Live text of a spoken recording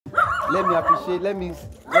let me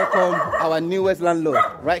welcome our newest landlord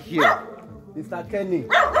right here, Mr. Kenny.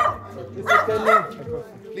 Mr. Kenny,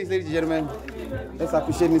 please, ladies and gentlemen, let's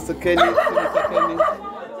appreciate Mr. Kenny. Mr. Kenny,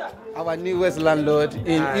 our newest landlord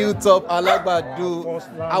in Hilltop, Alagbado,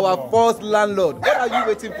 our first landlord. What are you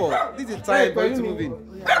waiting for? This is time for you to move in.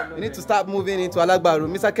 You need to start moving into Alagbado.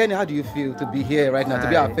 Mr. Kenny, how do you feel to be here right now, to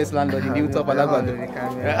be our first landlord in Hilltop,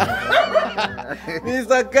 Alagbado?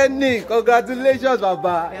 Mr. Kenny, congratulations,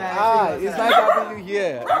 Baba. It's nice having you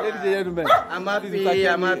here. Ladies and gentlemen, I'm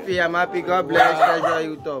happy. God bless Treasure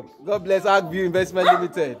Hilltop. God bless Agview Investment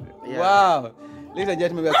Limited. Yeah. Wow. Ladies and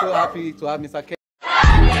gentlemen, we are so happy to have Mr. Kenny.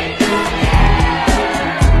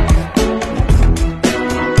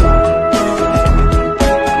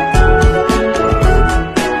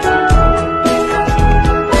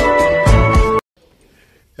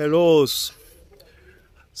 Hello,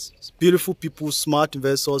 beautiful people, smart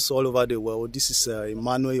investors all over the world. This is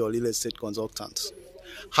Emmanuel, your real estate consultant.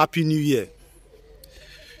 Happy New Year.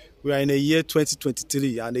 We are in the year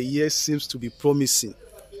 2023 and the year seems to be promising.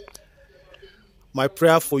 My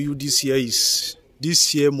prayer for you this year is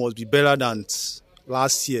this year must be better than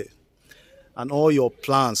last year, and all your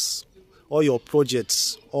plans, all your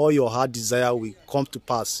projects, all your heart desire will come to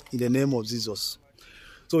pass in the name of Jesus.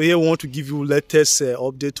 So here we want to give you latest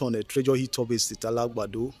update on the Treasure Hilltop estate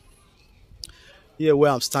Alagbado. Here where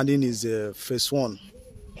I'm standing is phase 1.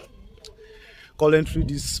 Currently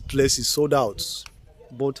this place is sold out,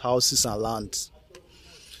 both houses and land.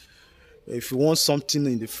 If you want something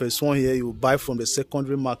in the phase 1 here, you buy from the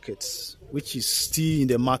secondary market, which is still in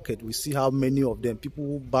the market. We see how many of them, people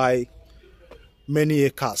who buy many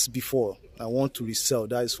acres before and want to resell,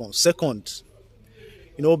 that is from second.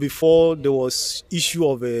 You know, before there was issue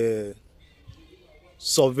of a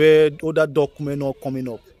surveyed other document not coming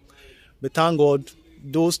up. But thank God,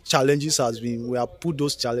 those challenges we have put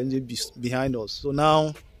those challenges behind us. So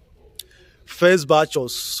now, first batch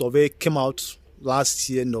of survey came out last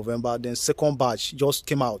year, November. Then second batch just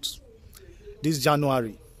came out this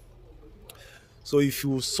January. So if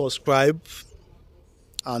you subscribe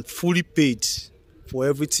and fully paid for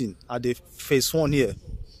everything at the phase 1 here,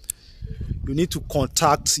 you need to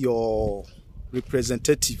contact your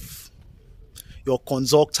representative, your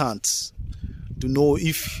consultant, to know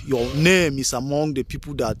if your name is among the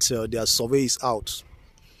people that their survey is out.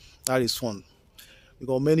 That is one.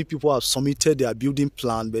 Because many people have submitted their building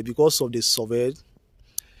plan, but because of the survey,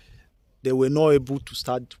 they were not able to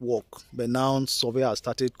start work. But now survey has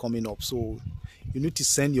started coming up. So you need to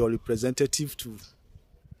send your representative to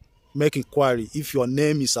make inquiry if your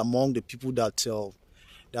name is among the people that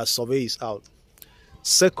their survey is out.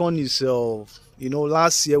 Second is,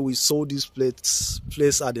 last year we sold this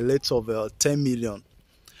place at the rate of 10 million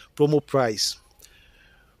promo price.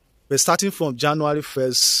 But starting from January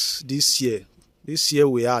 1st this year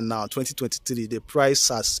we are now, 2023, the price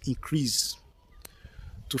has increased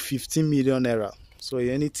to 15 million naira. So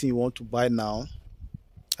anything you want to buy now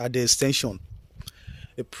at the extension,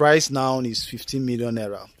 the price now is 15 million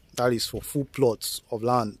naira. That is for full plots of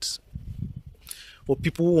land. For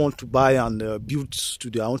people who want to buy and build to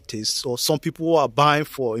their own taste, or some people who are buying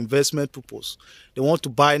for investment purpose, they want to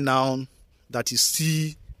buy now that is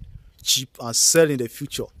still cheap and sell in the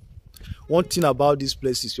future. One thing about this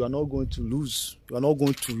place is you are not going to lose. You are not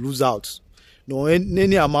going to lose out.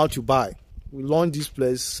 Any amount you buy. We launched this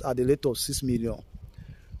place at the rate of 6 million.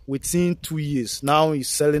 Within 2 years, now it's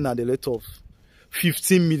selling at the rate of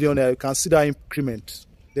 15 million. You can see that increment.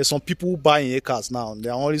 There's some people who buy in acres now. They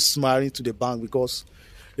are only smiling to the bank because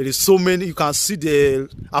there is so many. You can see the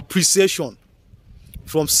appreciation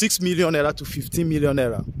from 6 million naira to 15 million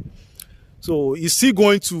naira. So it's still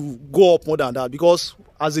going to go up more than that because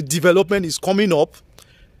as the development is coming up,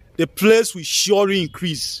 the place will surely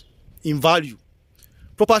increase in value.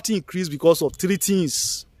 Property increase because of 3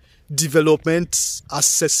 things: development,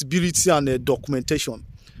 accessibility, and documentation.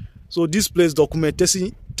 So this place,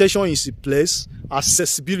 documentation is in place,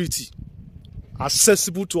 accessibility,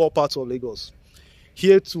 accessible to all parts of Lagos.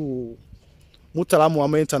 Here to Murtala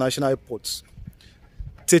Muhammed International Airport,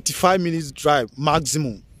 35 minutes drive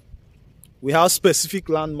maximum. We have specific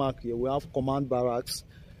landmark here. We have Command Barracks,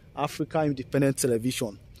 Africa Independent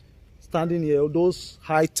Television. Standing here, those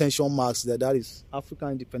high tension marks there, that is Africa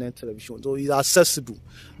Independent Television. So it's accessible.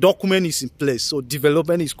 Document is in place. So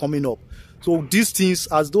development is coming up. So these things,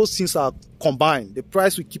 as those things are combined, the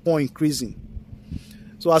price will keep on increasing.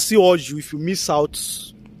 So I still urge you, if you miss out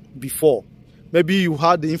before, maybe you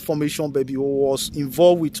had the information, maybe you was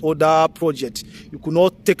involved with other projects, you could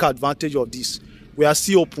not take advantage of this. We are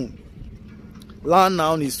still open. Land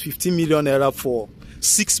now is 15 million naira for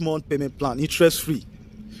 6-month payment plan, interest free.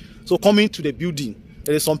 So coming to the building,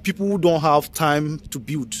 there are some people who don't have time to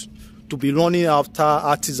build, to be running after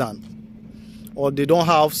artisan, or they don't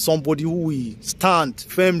have somebody who will stand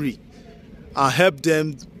firmly and help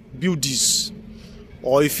them build this.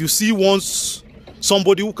 Or if you see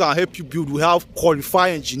somebody who can help you build, we have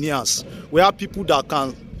qualified engineers. We have people that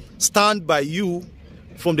can stand by you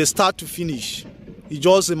from the start to finish. It's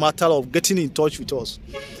just a matter of getting in touch with us.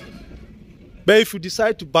 But if you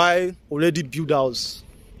decide to buy already built house,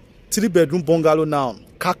 3-bedroom bungalow now,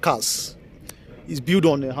 carcass, is built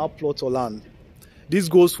on a half plot of land. This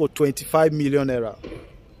goes for 25 million naira.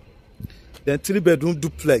 Then 3-bedroom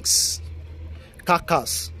duplex,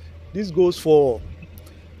 carcass, this goes for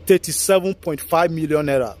 37.5 million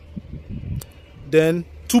naira. Then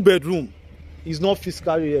 2-bedroom is not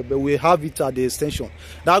fiscal here, but we have it at the extension.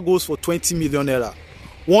 That goes for 20 million naira.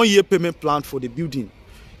 1 year payment plan for the building.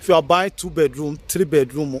 If you are buying 2-bedroom,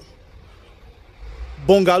 3-bedroom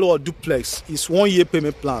bungalow or duplex, it's 1 year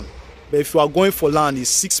payment plan. But if you are going for land, it's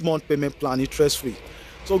 6-month payment plan, interest free.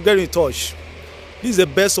 So get in touch. This is the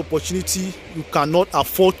best opportunity you cannot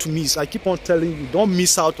afford to miss. I keep on telling you, don't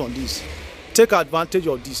miss out on this. Take advantage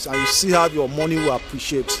of this and you see how your money will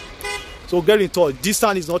appreciate. So get in touch.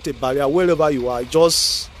 Distance is not a barrier. Wherever you are,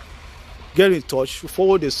 just get in touch.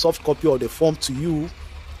 Forward a soft copy of the form to you.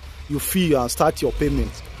 You fill and start your payment.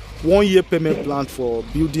 1 year payment plan for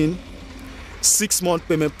building, 6-month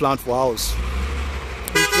payment plan for house.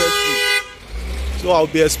 Interest free. So I'll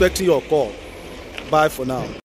be expecting your call. Bye for now.